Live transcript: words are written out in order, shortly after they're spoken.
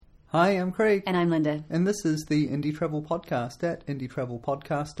Hi, I'm Craig. And I'm Linda. And this is the Indie Travel Podcast at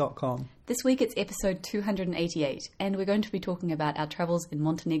indietravelpodcast.com. This week it's episode 288, and we're going to be talking about our travels in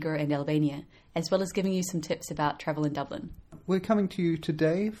Montenegro and Albania, as well as giving you some tips about travel in Dublin. We're coming to you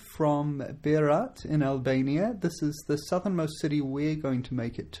today from Berat in Albania. This is the southernmost city we're going to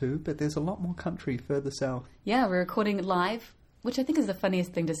make it to, but there's a lot more country further south. Yeah, we're recording live, which I think is the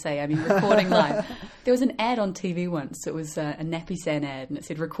funniest thing to say. I mean, recording live. There was an ad on TV once. It was a Nappy San ad, and it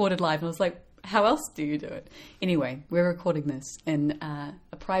said recorded live. And I was like, how else do you do it? Anyway, we're recording this in a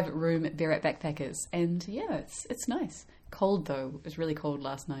private room at Berat Backpackers. And yeah, it's nice. Cold, though. It was really cold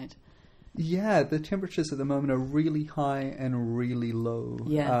last night. Yeah, the temperatures at the moment are really high and really low.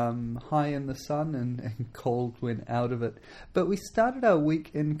 Yeah. High in the sun and cold when out of it. But we started our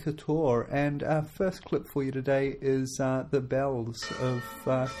week in Kotor, and our first clip for you today is the bells of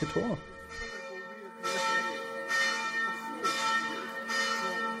Kotor.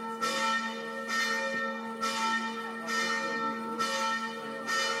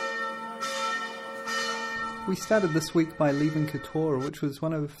 We started this week by leaving Kotor, which was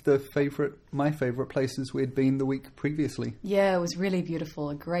one of my favourite places we'd been the week previously. Yeah, it was really beautiful.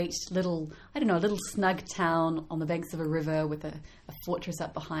 A great little, a little snug town on the banks of a river with a fortress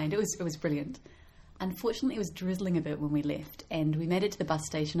up behind. It was brilliant. Unfortunately, it was drizzling a bit when we left, and we made it to the bus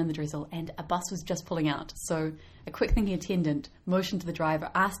station in the drizzle, and a bus was just pulling out. So a quick-thinking attendant motioned to the driver,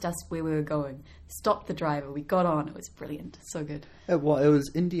 asked us where we were going, stopped the driver, we got on. It was brilliant. So good. It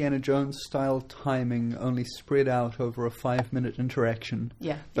was Indiana Jones-style timing, only spread out over a 5-minute interaction.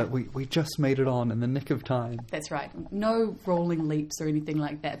 Yeah. But we just made it on in the nick of time. That's right. No rolling leaps or anything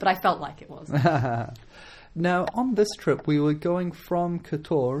like that, but I felt like it was. Now, on this trip, we were going from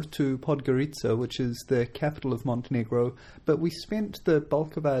Kotor to Podgorica, which is the capital of Montenegro, but we spent the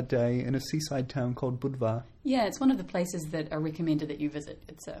bulk of our day in a seaside town called Budva. Yeah, it's one of the places that are recommended that you visit.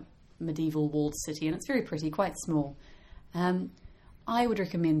 It's a medieval walled city, and it's very pretty, quite small. I would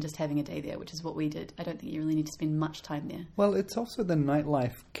recommend just having a day there, which is what we did. I don't think you really need to spend much time there. Well, it's also the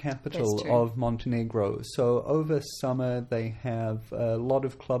nightlife capital of Montenegro. So over summer, they have a lot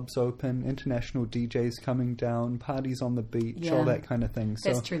of clubs open, international DJs coming down, parties on the beach, all that kind of thing.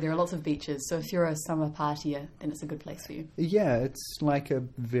 That's true. There are lots of beaches. So if you're a summer partier, then it's a good place for you. Yeah, it's like a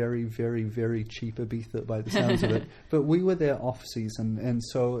very, very, very cheap Ibiza by the sounds of it. But we were there off-season, and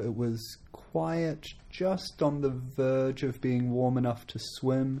so it was quiet, just on the verge of being warm enough to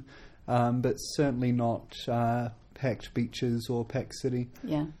swim, but certainly not packed beaches or packed city.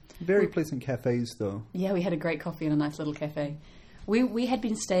 Yeah. Very pleasant cafes, though. Yeah, we had a great coffee in a nice little cafe. We had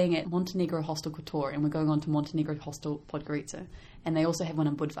been staying at Montenegro Hostel Kotor, and we're going on to Montenegro Hostel Podgorica, and they also have one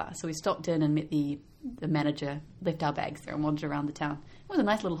in Budva. So we stopped in and met the manager, left our bags there, and wandered around the town. It was a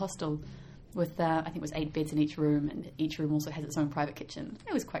nice little hostel with, I think it was 8 beds in each room, and each room also has its own private kitchen.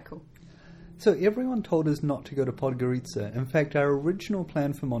 It was quite cool. So everyone told us not to go to Podgorica. In fact, our original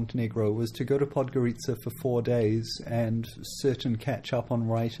plan for Montenegro was to go to Podgorica for 4 days and sit and catch up on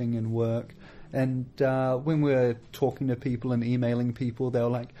writing and work. And when we were talking to people and emailing people, they were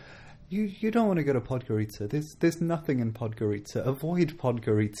like, you don't want to go to Podgorica. There's nothing in Podgorica. Avoid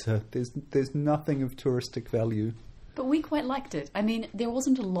Podgorica. There's nothing of touristic value. But we quite liked it. I mean, there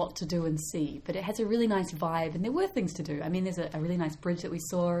wasn't a lot to do and see, but it has a really nice vibe, and there were things to do. I mean, there's a really nice bridge that we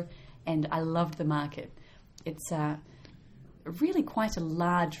saw, and I loved the market. It's really quite a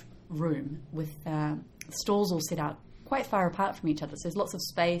large room with stalls all set out quite far apart from each other. So there's lots of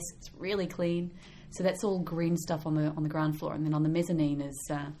space. It's really clean. So that's all green stuff on the ground floor, and then on the mezzanine is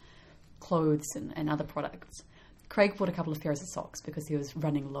clothes and other products. Craig bought a couple of pairs of socks because he was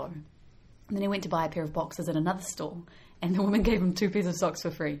running low. And then he went to buy a pair of boxers at another stall, and the woman gave him 2 pairs of socks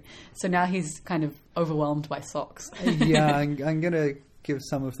for free. So now he's kind of overwhelmed by socks. Yeah, I'm going to give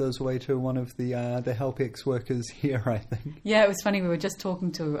some of those away to one of the HelpX workers here, I think. Yeah, it was funny. We were just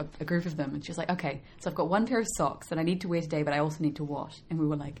talking to a group of them, and she was like, okay, so I've got 1 pair of socks that I need to wear today, but I also need to wash. And we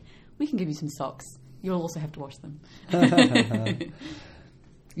were like, we can give you some socks. You'll also have to wash them.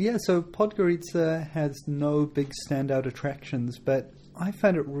 Yeah, so Podgorica has no big standout attractions, but I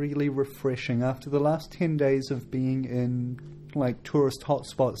found it really refreshing after the last 10 days of being in like tourist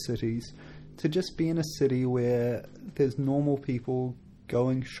hotspot cities to just be in a city where there's normal people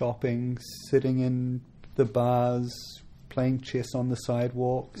going shopping, sitting in the bars, playing chess on the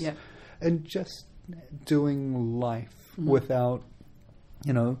sidewalks, and just doing life without,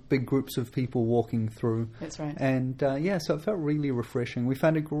 big groups of people walking through. That's right. And so it felt really refreshing. We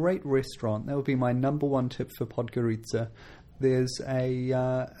found a great restaurant. That would be my number one tip for Podgorica. There's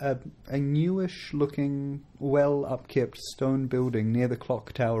a newish-looking, well-upkept stone building near the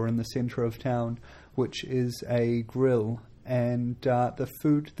clock tower in the centre of town, which is a grill and the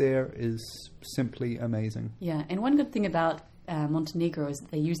food there is simply amazing. Yeah, and one good thing about Montenegro is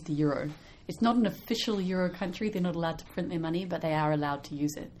that they use the euro. It's not an official euro country. They're not allowed to print their money, but they are allowed to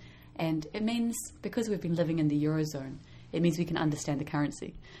use it. And it means, because we've been living in the eurozone, it means we can understand the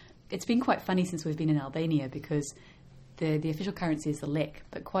currency. It's been quite funny since we've been in Albania, because the official currency is the lek,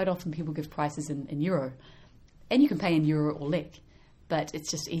 but quite often people give prices in euro. And you can pay in euro or lek, but it's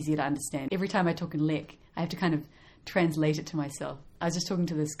just easier to understand. Every time I talk in lek, I have to kind of translate it to myself. I was just talking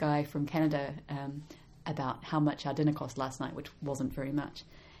to this guy from Canada about how much our dinner cost last night, which wasn't very much.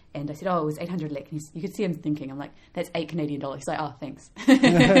 And I said, it was 800 lek. And you could see him thinking, I'm like, that's $8 Canadian. He's like, oh, thanks.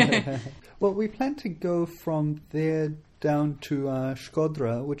 Well, we plan to go from there down to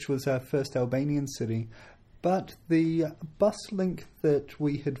Shkodra, which was our first Albanian city. But the bus link that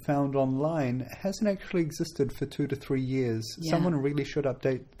we had found online hasn't actually existed for 2 to 3 years. Yeah. Someone really should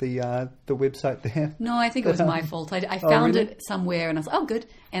update the website there. No, I think it was my fault. I found it somewhere and I was like, oh, good.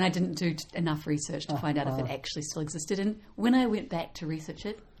 And I didn't do enough research to find out if it actually still existed. And when I went back to research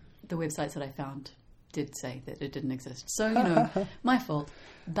it, the websites that I found did say that it didn't exist. So, my fault.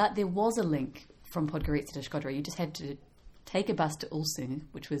 But there was a link from Podgorica to Shkodra. You just had to take a bus to Ulcinj,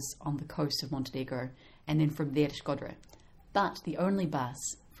 which was on the coast of Montenegro, and then from there to Shkodra. But the only bus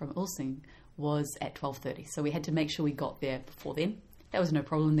from Ulcinj was at 12:30, so we had to make sure we got there before then. That was no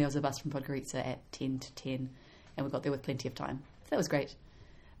problem. There was a bus from Podgorica at 10 to 10, and we got there with plenty of time. So that was great.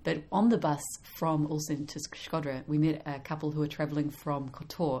 But on the bus from Ulcinj to Shkodra, we met a couple who were travelling from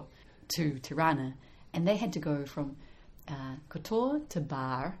Kotor to Tirana, and they had to go from Kotor to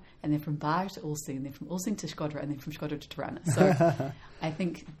Bar, and then from Bar to Ulcinj, and then from Ulcinj to Shkodra, and then from Shkodra to Tirana. So I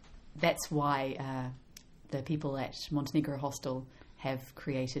think that's why the people at Montenegro Hostel have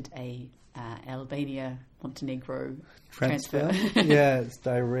created a Albania-Montenegro transfer. Yeah, it's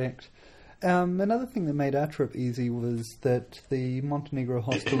direct. Another thing that made our trip easy was that the Montenegro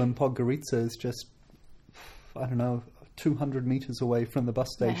Hostel in Podgorica is just, 200 metres away from the bus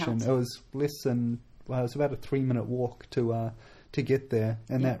station. It was less than, it was about a 3-minute walk to get there,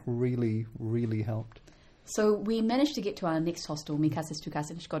 and that really, really helped. So we managed to get to our next hostel, Mikasa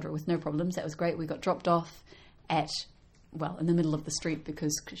Stukasa in Shkodra, with no problems. That was great. We got dropped off in the middle of the street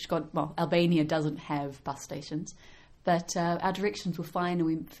because Albania doesn't have bus stations. But our directions were fine and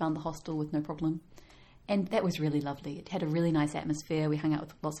we found the hostel with no problem. And that was really lovely. It had a really nice atmosphere. We hung out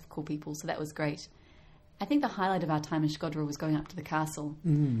with lots of cool people, so that was great. I think the highlight of our time in Shkodra was going up to the castle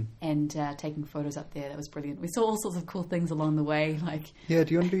and taking photos up there. That was brilliant. We saw all sorts of cool things along the way. Yeah,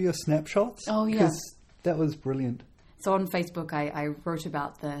 do you want to do your snapshots? Oh, yeah. Because that was brilliant. So on Facebook, I wrote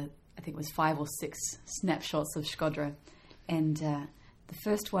about I think it was 5 or 6 snapshots of Shkodra. And the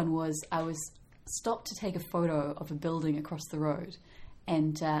first one was I was stopped to take a photo of a building across the road,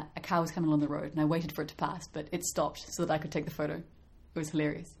 and a car was coming along the road, and I waited for it to pass, but it stopped so that I could take the photo. It was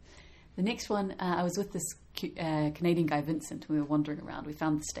hilarious. The next one, I was with this Canadian guy, Vincent, and we were wandering around. We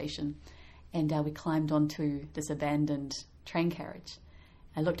found the station, and we climbed onto this abandoned train carriage.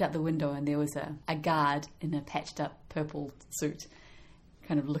 I looked out the window, and there was a guard in a patched-up purple suit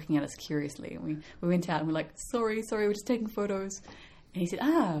kind of looking at us curiously. And we went out, and we're like, sorry, we're just taking photos. And he said,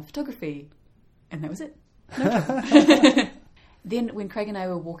 photography. And that was it. No trouble. Then when Craig and I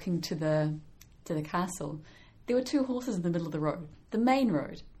were walking to the castle, there were 2 horses in the middle of the road, the main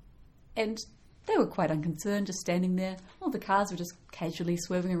road. And they were quite unconcerned, just standing there. All the cars were just casually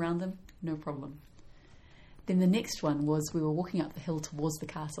swerving around them. No problem. Then the next one was we were walking up the hill towards the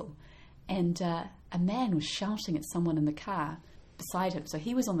castle, and a man was shouting at someone in the car beside him. So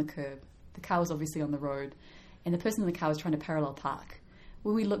he was on the curb. The car was obviously on the road, and the person in the car was trying to parallel park.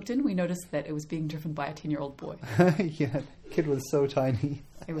 When we looked in, we noticed that it was being driven by a 10-year-old boy. Yeah, the kid was so tiny.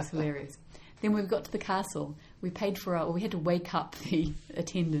 It was hilarious. Then when we got to the castle, we paid for we had to wake up the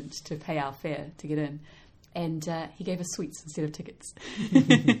attendant to pay our fare to get in. And he gave us sweets instead of tickets.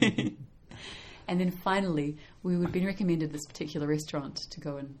 And then finally, we had been recommended this particular restaurant to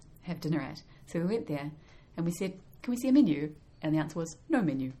go and have dinner at. So we went there and we said, can we see a menu? And the answer was, no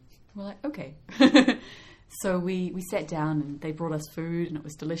menu. We're like, okay. So we sat down and they brought us food and it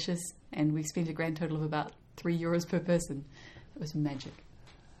was delicious. And we spent a grand total of about €3 per person. It was magic.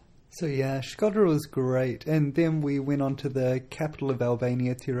 So yeah, Shkodra was great. And then we went on to the capital of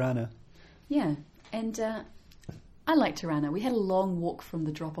Albania, Tirana. Yeah, and I like Tirana. We had a long walk from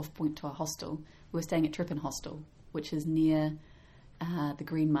the drop-off point to our hostel. We were staying at Trippin Hostel, which is near the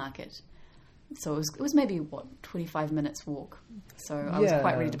Green Market. So it was maybe, 25 minutes walk. So I was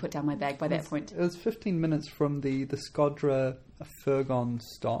quite ready to put down my bag by that point. It was 15 minutes from the Shkodra Fergon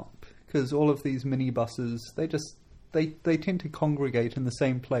stop, because all of these minibuses, they tend to congregate in the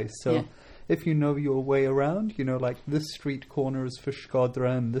same place. So if you know your way around, you know, like this street corner is for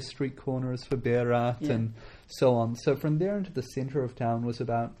Skodra and this street corner is for Berat and so on. So from there into the centre of town was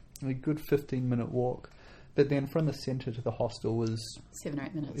about a good 15-minute walk. But then from the centre to the hostel was 7 or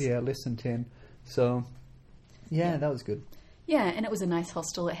 8 minutes. Yeah, less than 10. So, yeah, that was good. Yeah, and it was a nice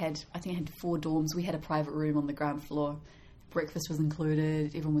hostel. I think it had 4 dorms. We had a private room on the ground floor. Breakfast was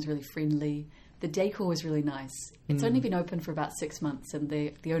included. Everyone was really friendly. The decor was really nice. It's only been open for about 6 months, and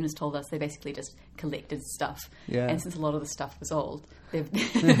the owners told us they basically just collected stuff. Yeah. And since a lot of the stuff was old, they've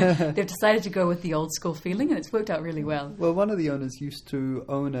they've decided to go with the old school feeling, and it's worked out really well. Well, one of the owners used to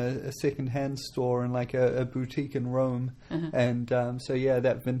own a second-hand store and like a boutique in Rome, and so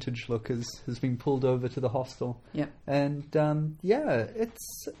that vintage look has been pulled over to the hostel. Yeah. And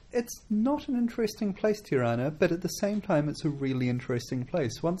it's not an interesting place, Tirana, but at the same time, it's a really interesting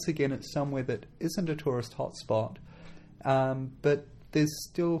place. Once again, it's somewhere that isn't a tourist hotspot, but there's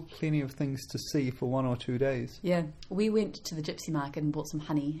still plenty of things to see for 1 or 2 days. Yeah, we went to the gypsy market and bought some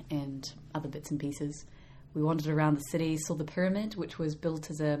honey and other bits and pieces. We wandered around the city, saw the pyramid, which was built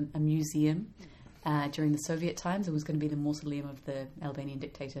as a museum during the Soviet times. It was going to be the mausoleum of the Albanian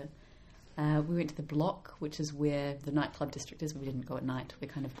dictator. We went to the block, which is where the nightclub district is, but we didn't go at night.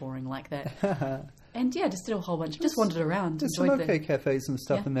 We're kind of boring like that. And just did a whole bunch. Just wandered around. There's some okay cafes and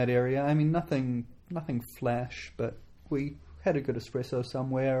stuff in that area. I mean, nothing flash, but we had a good espresso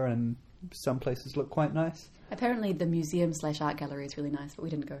somewhere, and some places look quite nice. Apparently the museum/art gallery is really nice, but we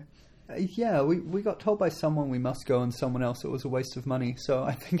didn't go. We got told by someone we must go, and someone else it was a waste of money. So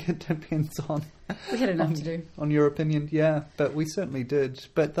I think it depends on... We had enough to do. On your opinion, but we certainly did.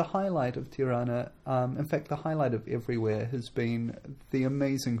 But the highlight of Tirana, in fact, the highlight of everywhere has been the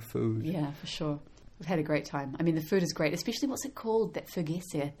amazing food. Yeah, for sure. We've had a great time. I mean, the food is great, especially what's it called? That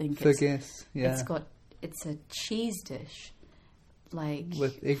furgese, I think. Furgese, yeah. It's a cheese dish, like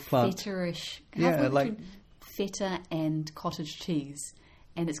with eggplant. Feta-ish. Like feta and cottage cheese.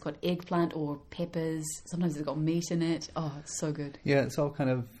 And it's got eggplant or peppers. Sometimes it's got meat in it. Oh, it's so good. Yeah, it's all kind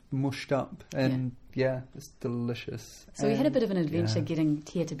of mushed up. And, it's delicious. So we had a bit of an adventure getting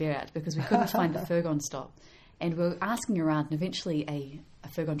here to Berat because we couldn't find the Furgon stop. And we were asking around, and eventually a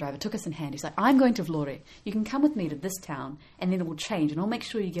Furgon driver took us in hand. He's like, I'm going to Vlore. You can come with me to this town, and then it will change, and I'll make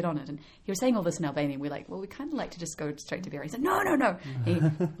sure you get on it. And he was saying all this in Albanian. We're like, well, we kind of like to just go straight to Berat. He said, no. And he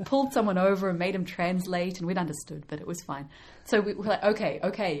pulled someone over and made him translate, and we'd understood, but it was fine. So we were like, okay,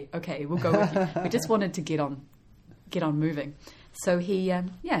 we'll go with you. We just wanted to get on moving. So he,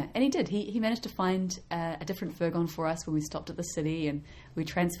 and he did. He managed to find a different Furgon for us when we stopped at the city, and we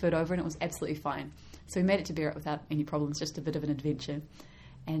transferred over, and it was absolutely fine. So we made it to Berat without any problems, just a bit of an adventure.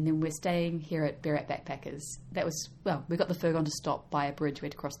 And then we're staying here at Berat Backpackers. We got the Furgon to stop by a bridge. We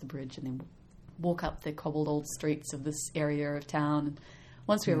had to cross the bridge and then walk up the cobbled old streets of this area of town. And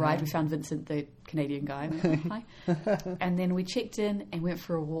once we arrived, we found Vincent, the Canadian guy. And we went, hi. And then we checked in and went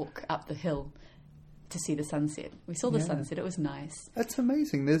for a walk up the hill to see the sunset. We saw the sunset. It was nice. That's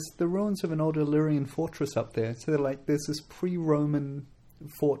amazing. There's the ruins of an old Illyrian fortress up there. So there's this pre-Roman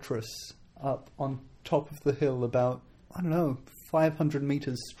fortress up on top of the hill about, 500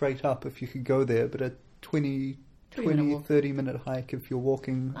 meters straight up if you could go there, but a 30-minute hike if you're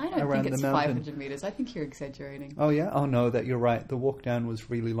walking around the mountain. I don't think it's 500 meters. I think you're exaggerating. Oh, yeah? Oh, no, you're right. The walk down was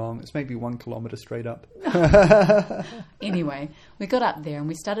really long. It's maybe 1 kilometer straight up. Anyway, we got up there and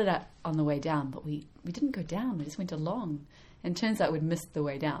we started out on the way down, but we didn't go down. We just went along. And it turns out we'd missed the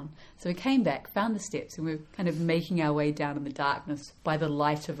way down. So we came back, found the steps, and we were kind of making our way down in the darkness by the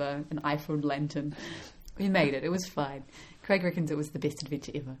light of an iPhone lantern. We made it. It was fine. Craig reckons it was the best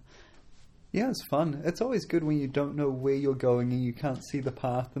adventure ever. Yeah, it's fun. It's always good when you don't know where you're going and you can't see the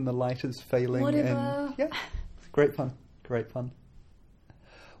path and the light is failing. Whatever. And it's great fun. Great fun.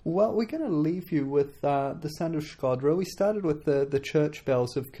 Well, we're going to leave you with the sound of Shkodra. We started with the church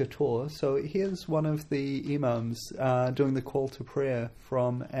bells of Kator. So here's one of the imams doing the call to prayer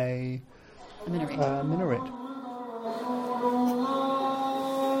from a minaret.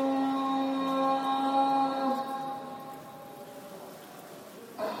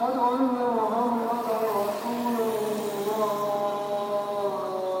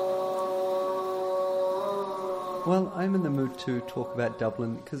 Well, I'm in the mood to talk about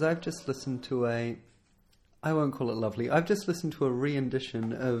Dublin because I've just listened to I won't call it lovely, I've just listened to a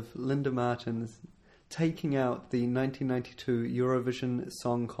re-rendition of Linda Martin's taking out the 1992 Eurovision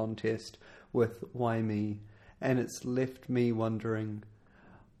Song Contest with Why Me? And it's left me wondering,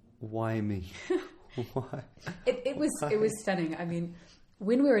 why me? Why? It was stunning. I mean,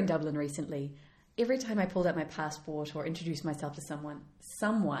 when we were in Dublin recently, every time I pulled out my passport or introduced myself to someone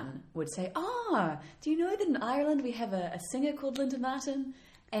would say, do you know that in Ireland we have a singer called Linda Martin?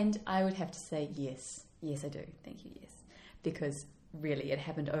 And I would have to say yes. Yes, I do. Thank you, yes. Because really, it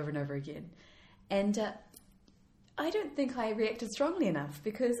happened over and over again. And I don't think I reacted strongly enough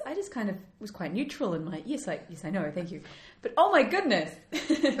because I just kind of was quite neutral in my, yes, I know, thank you. But oh my goodness!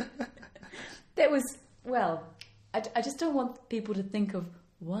 That was, well, I just don't want people to think of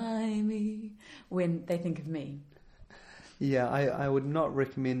why me when they think of me. Yeah, I would not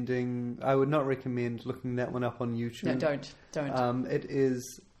recommend looking that one up on YouTube. No, don't. It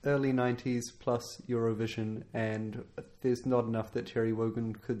is early 90s plus Eurovision, and there's not enough that Terry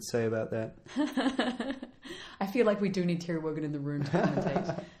Wogan could say about that. I feel like we do need Terry Wogan in the room to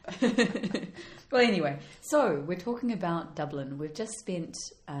commentate. Well, anyway, so we're talking about Dublin. We've just spent,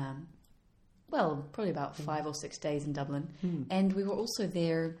 probably about 5 or 6 days in Dublin, and we were also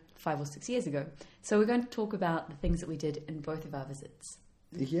there 5 or 6 years ago. So we're going to talk about the things that we did in both of our visits.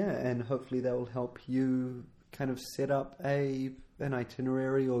 Yeah, and hopefully that will help you kind of set up an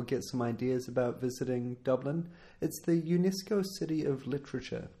itinerary or get some ideas about visiting Dublin. It's the UNESCO City of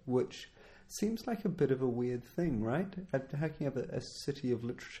Literature, which seems like a bit of a weird thing, right? How can you have a city of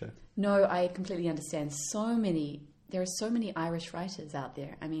literature? No, I completely understand. There are so many Irish writers out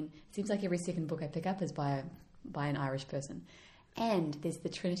there. I mean, it seems like every second book I pick up is by an Irish person. And there's the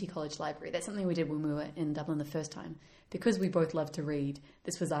Trinity College Library. That's something we did when we were in Dublin the first time. Because we both love to read,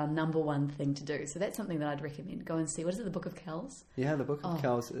 this was our number one thing to do. So that's something that I'd recommend. Go and see. What is it, the Book of Kells? Yeah, the Book of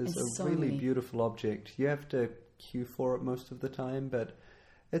Kells is a really beautiful object. You have to queue for it most of the time, but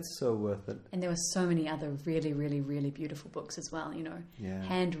it's so worth it. And there were so many other really, really, really beautiful books as well, you know. Yeah.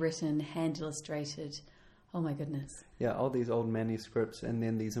 Handwritten, hand-illustrated. Oh my goodness. Yeah, all these old manuscripts and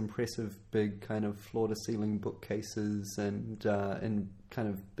then these impressive big kind of floor-to-ceiling bookcases and kind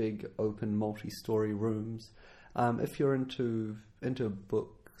of big open multi-story rooms. If you're into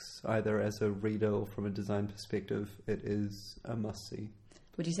books, either as a reader or from a design perspective, it is a must-see.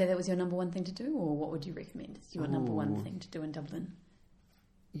 Would you say that was your number one thing to do, or what would you recommend as your number one thing to do in Dublin?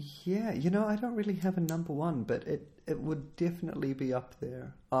 Yeah, I don't really have a number one, but it would definitely be up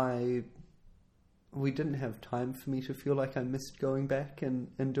there. We didn't have time for me to feel like I missed going back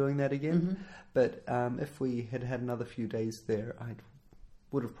and doing that again. Mm-hmm. But if we had another few days there, I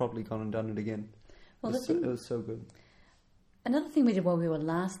would have probably gone and done it again. Well, it was so good. Another thing we did while we were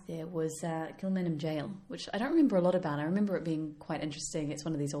last there was Kilmainham Jail, which I don't remember a lot about. I remember it being quite interesting. It's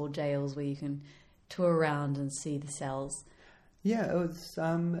one of these old jails where you can tour around and see the cells. Yeah, it was.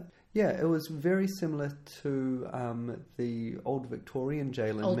 It was very similar to the old Victorian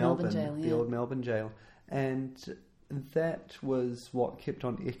jail in Melbourne, the old Melbourne jail, and that was what kept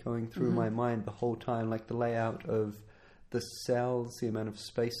on echoing through my mind the whole time, like the layout of the cells, the amount of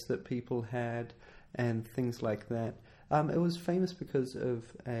space that people had, and things like that. It was famous because it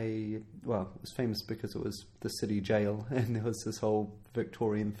was the city jail, and there was this whole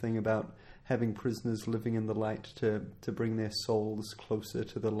Victorian thing about having prisoners living in the light to bring their souls closer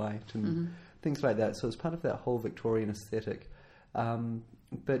to the light and things like that. So it was part of that whole Victorian aesthetic.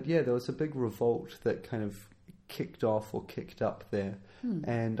 But yeah, there was a big revolt that kind of kicked off or kicked up there.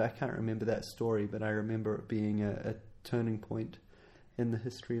 And I can't remember that story, but I remember it being a turning point in the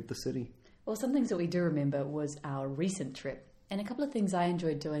history of the city. Well, some things that we do remember was our recent trip. And a couple of things I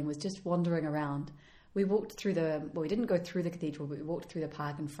enjoyed doing was just wandering around. We walked through we didn't go through the cathedral, but we walked through the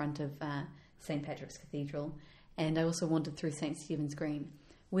park in front of St. Patrick's Cathedral. And I also wandered through St. Stephen's Green.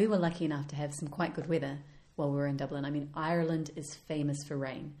 We were lucky enough to have some quite good weather while we were in Dublin. I mean, Ireland is famous for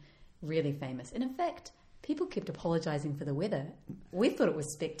rain. Really famous. And in fact, people kept apologising for the weather. We thought it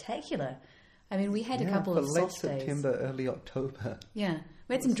was spectacular. I mean, we had a couple of soft days. Late September, early October. Yeah.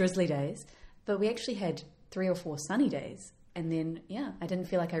 We had some drizzly days, but we actually had 3 or 4 sunny days. And then, I didn't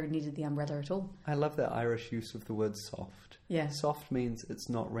feel like I needed the umbrella at all. I love that Irish use of the word soft. Yeah. Soft means it's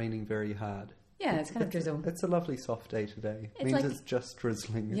not raining very hard. Yeah, it's kind of drizzle. It's a lovely soft day today. It means it's just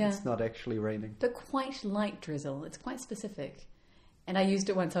drizzling. Yeah. It's not actually raining. But quite light drizzle. It's quite specific. And I used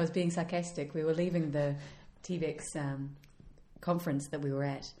it once. I was being sarcastic. We were leaving the TVEX conference that we were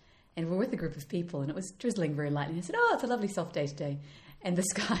at. And we were with a group of people. And it was drizzling very lightly. And I said, it's a lovely soft day today. And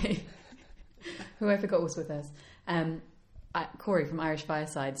this guy, who I forgot was with us, Corey from Irish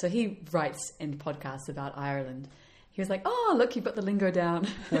Fireside. So he writes and podcasts about Ireland. He was like, look, you put the lingo down.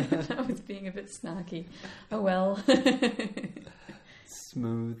 I was being a bit snarky. Oh, well.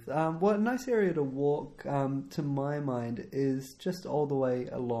 Smooth. Well, a nice area to walk, to my mind, is just all the way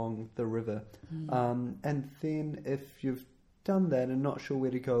along the river. And then if you've done that and not sure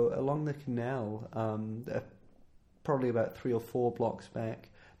where to go, along the canal, probably about 3 or 4 blocks back,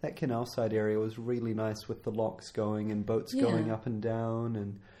 that canal side area was really nice with the locks going and boats going up and down,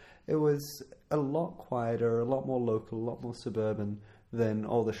 and it was a lot quieter, a lot more local, a lot more suburban than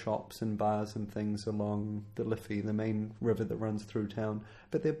all the shops and bars and things along the Liffey, the main river that runs through town.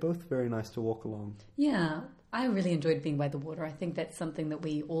 But they're both very nice to walk along. Yeah, I really enjoyed being by the water. I think that's something that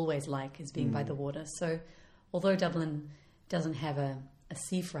we always like, is being by the water. So although Dublin doesn't have a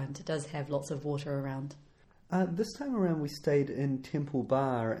seafront, it does have lots of water around. This time around we stayed in Temple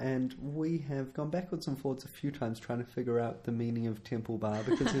Bar, and we have gone backwards and forwards a few times trying to figure out the meaning of Temple Bar,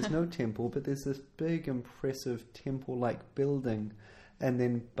 because there's no temple, but there's this big, impressive temple-like building, and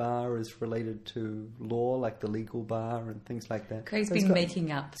then bar is related to law, like the legal bar and things like that. Craig's been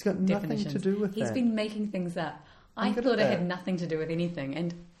making up It's got nothing to do with that. He's been making things up. I thought it had nothing to do with anything,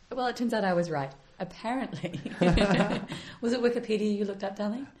 and, well, it turns out I was right. Apparently. Was it Wikipedia you looked up,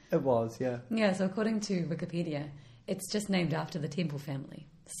 darling? It was, yeah. Yeah, so according to Wikipedia, it's just named after the Temple family.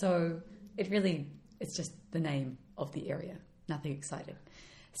 So it's just the name of the area. Nothing exciting.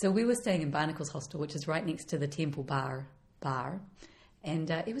 So we were staying in Barnacles Hostel, which is right next to the Temple Bar,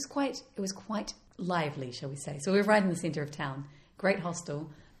 and it was quite lively, shall we say. So we were right in the centre of town. Great hostel,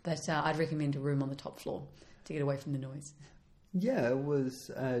 but I'd recommend a room on the top floor to get away from the noise. Yeah, it was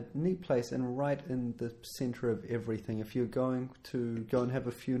a neat place and right in the centre of everything. If you're going to go and have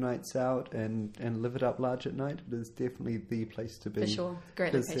a few nights out and live it up large at night, it is definitely the place to be. For sure.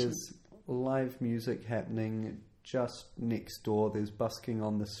 Great because location. there's live music happening just next door. There's busking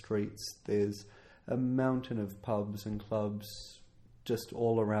on the streets. There's a mountain of pubs and clubs just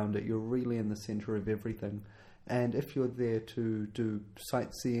all around it. You're really in the centre of everything. And if you're there to do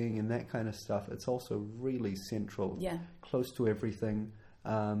sightseeing and that kind of stuff, it's also really central, close to everything.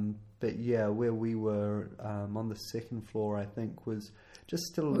 But yeah, where we were on the second floor, I think, was just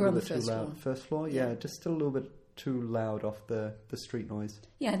still a little bit too loud. First floor, yeah, just still a little bit too loud off the street noise.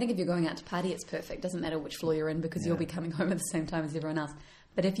 Yeah, I think if you're going out to party, it's perfect. Doesn't matter which floor you're in, because you'll be coming home at the same time as everyone else.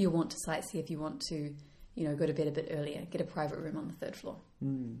 But if you want to sightsee, if you want to, go to bed a bit earlier, get a private room on the third floor.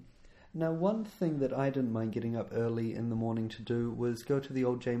 Now, one thing that I didn't mind getting up early in the morning to do was go to the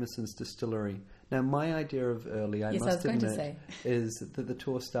old Jameson's distillery. Now, my idea of early, I must admit, is that the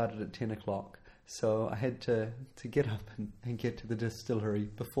tour started at 10 o'clock. So I had to get up and get to the distillery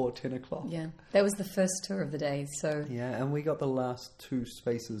before 10 o'clock. Yeah, that was the first tour of the day. So yeah, and we got the last 2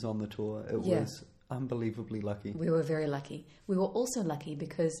 spaces on the tour. It was unbelievably lucky. We were very lucky. We were also lucky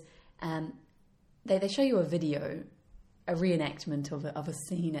because they show you a video, a reenactment of a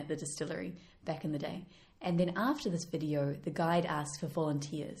scene at the distillery back in the day. And then after this video, the guide asks for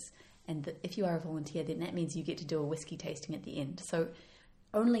volunteers. And if you are a volunteer, then that means you get to do a whiskey tasting at the end. So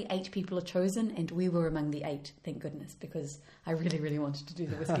only 8 people are chosen, and we were among the 8, thank goodness, because I really, really wanted to do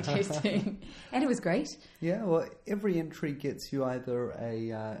the whiskey tasting. And it was great. Yeah, well, every entry gets you either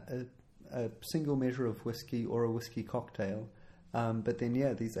a single measure of whiskey or a whiskey cocktail. But then,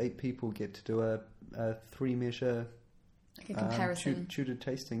 these 8 people get to do a 3-measure... Like a comparison. Tutored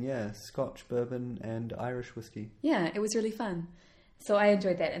tasting, Scotch, bourbon, and Irish whiskey. Yeah, it was really fun. So I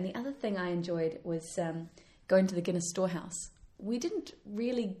enjoyed that. And the other thing I enjoyed was going to the Guinness Storehouse. We didn't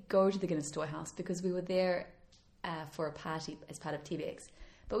really go to the Guinness Storehouse because we were there for a party as part of TBX.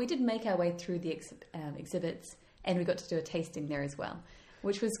 But we did make our way through the exhibits, and we got to do a tasting there as well,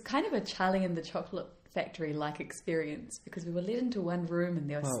 which was kind of a Charlie and the Chocolate Factory-like experience, because we were led into one room and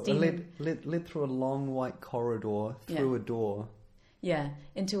there was steam. Led through a long white corridor, through a door. Yeah,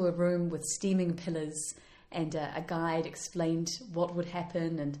 into a room with steaming pillars, and a guide explained what would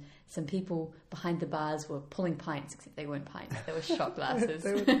happen, and some people behind the bars were pulling pints, except they weren't pints, they were shot glasses.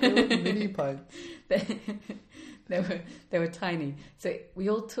 they were mini pints. They were tiny. So we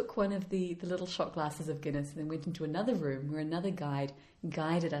all took one of the little shot glasses of Guinness and then went into another room where another guide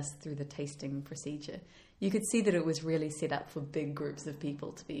guided us through the tasting procedure. You could see that it was really set up for big groups of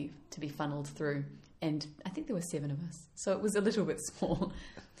people to be funneled through. And I think there were 7 of us. So it was a little bit small.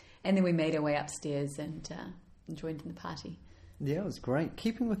 And then we made our way upstairs and joined in the party. Yeah, it was great.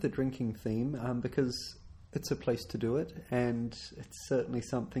 Keeping with the drinking theme, because it's a place to do it, and it's certainly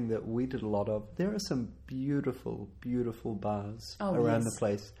something that we did a lot of. There are some beautiful, beautiful bars around the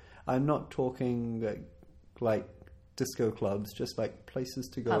place. I'm not talking like disco clubs, just like places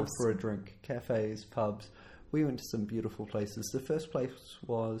to go for a drink, cafes, pubs. We went to some beautiful places. The first place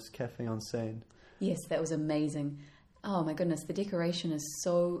was Café en Seine. Yes, that was amazing. Oh my goodness, the decoration is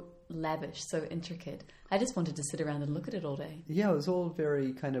so lavish, so intricate. I just wanted to sit around and look at it all day. Yeah, it was all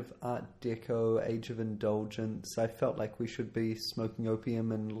very kind of Art Deco, Age of Indulgence. I felt like we should be smoking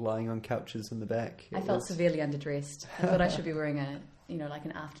opium and lying on couches in the back. I felt severely underdressed. I thought I should be wearing like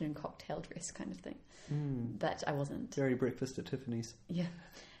an afternoon cocktail dress kind of thing. But I wasn't. Very Breakfast at Tiffany's. Yeah.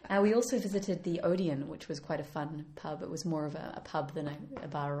 We also visited the Odeon, which was quite a fun pub. It was more of a pub than a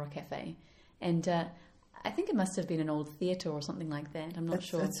bar or a cafe. And I think it must have been an old theatre or something like that. I'm not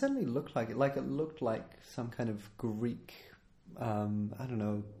sure. It certainly looked like it. Like it looked like some kind of Greek, I don't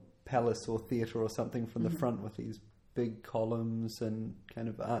know, palace or theatre or something from the front with these big columns and kind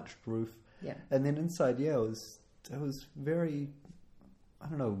of arched roof. Yeah. And then inside, it was very, I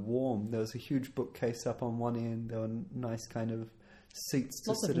don't know, warm. There was a huge bookcase up on one end. There were nice kind of seats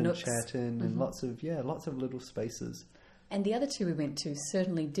to sit and chat in, and lots of little spaces. And the other two we went to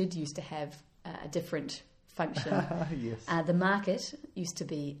certainly did used to have a different function. Yes. The market used to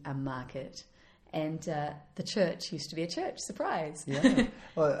be a market, and the church used to be a church. Surprise! Yeah.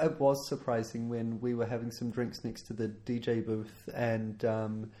 Well, it was surprising when we were having some drinks next to the DJ booth,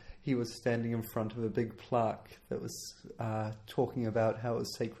 and he was standing in front of a big plaque that was talking about how it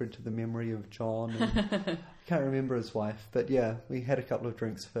was sacred to the memory of John. And I can't remember his wife, but yeah, we had a couple of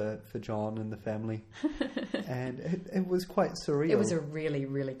drinks for John and the family, and it was quite surreal. It was a really,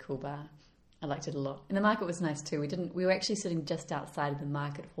 really cool bar. I liked it a lot. And the market was nice too. We were actually sitting just outside of the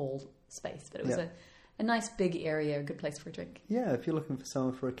market hall space, but it was a nice big area, a good place for a drink. Yeah, if you're looking for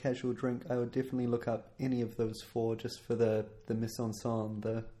someone for a casual drink, I would definitely look up any of those four just for the mise en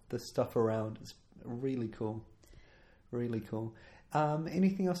scène, the stuff around. It's really cool. Really cool.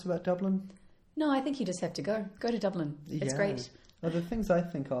 Anything else about Dublin? No, I think you just have to go. Go to Dublin. It's great. Well, the things I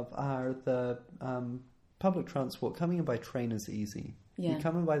think of are the public transport. Coming in by train is easy. Yeah. You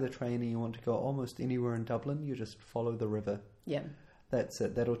come in by the train and you want to go almost anywhere in Dublin, you just follow the river. Yeah. That's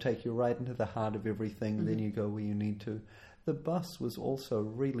it. That'll take you right into the heart of everything. Then you go where you need to. The bus was also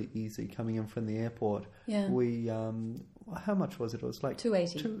really easy coming in from the airport. Yeah. We, how much was it? It was like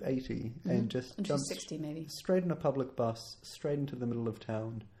 $2.80 and just jumped $2.60 maybe. Straight in a public bus, straight into the middle of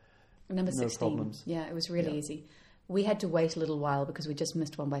town. Number 16. No problems. Yeah, it was really easy. We had to wait a little while because we just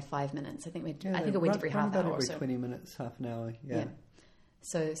missed one by 5 minutes. I think it went every half hour or so. Every 20 minutes, half an hour. Yeah.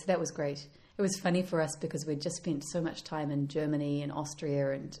 So that was great. It was funny for us because we'd just spent so much time in Germany and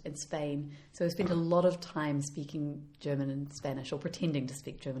Austria and Spain. So we spent a lot of time speaking German and Spanish, or pretending to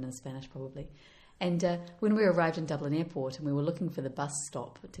speak German and Spanish probably. And when we arrived in Dublin Airport and we were looking for the bus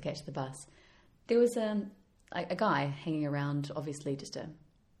stop to catch the bus, there was a guy hanging around, obviously just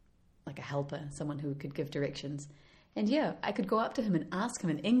like a helper, someone who could give directions. And yeah, I could go up to him and ask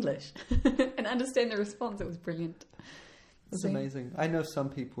him in English and understand the response. It was brilliant. That's amazing. I know some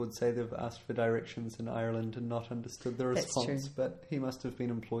people would say they've asked for directions in Ireland and not understood the response, That's true. But he must have been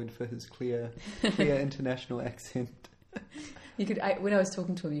employed for his clear international accent. When I was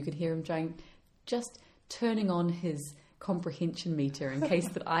talking to him, you could hear him just turning on his comprehension meter in case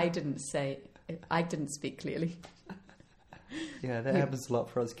that I didn't speak clearly. Yeah, that happens a lot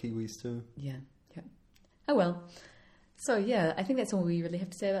for us Kiwis too. Yeah. Oh well. So yeah, I think that's all we really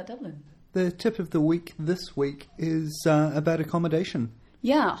have to say about Dublin. The tip of the week this week is about accommodation.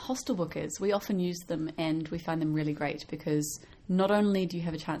 Yeah, hostel bookers. We often use them and we find them really great because not only do you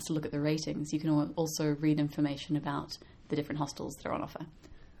have a chance to look at the ratings, you can also read information about the different hostels that are on offer.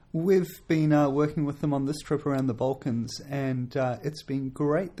 We've been working with them on this trip around the Balkans, and it's been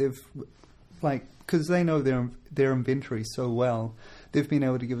great. They've, because they know their inventory so well, they've been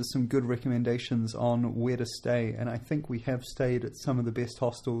able to give us some good recommendations on where to stay, and I think we have stayed at some of the best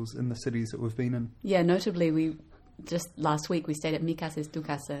hostels in the cities that we've been in. Yeah, notably, just last week we stayed at Mikases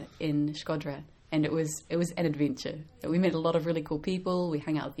Dukasa in Shkodra, and it was an adventure. We met a lot of really cool people. We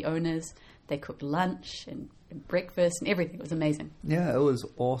hung out with the owners. They cooked lunch and breakfast and everything. It was amazing. Yeah, it was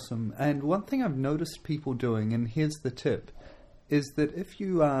awesome. And one thing I've noticed people doing, and here's the tip, is that if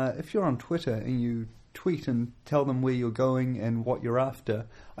you're on Twitter and you tweet and tell them where you're going and what you're after,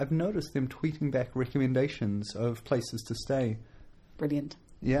 I've noticed them tweeting back recommendations of places to stay. Brilliant.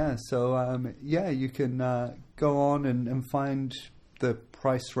 Yeah, so you can go on and find the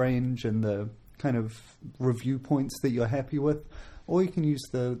price range and the kind of review points that you're happy with, or you can use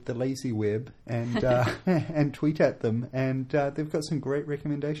the lazy web and and tweet at them, and they've got some great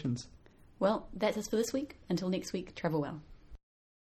recommendations. Well, that's us for this week. Until next week, travel well.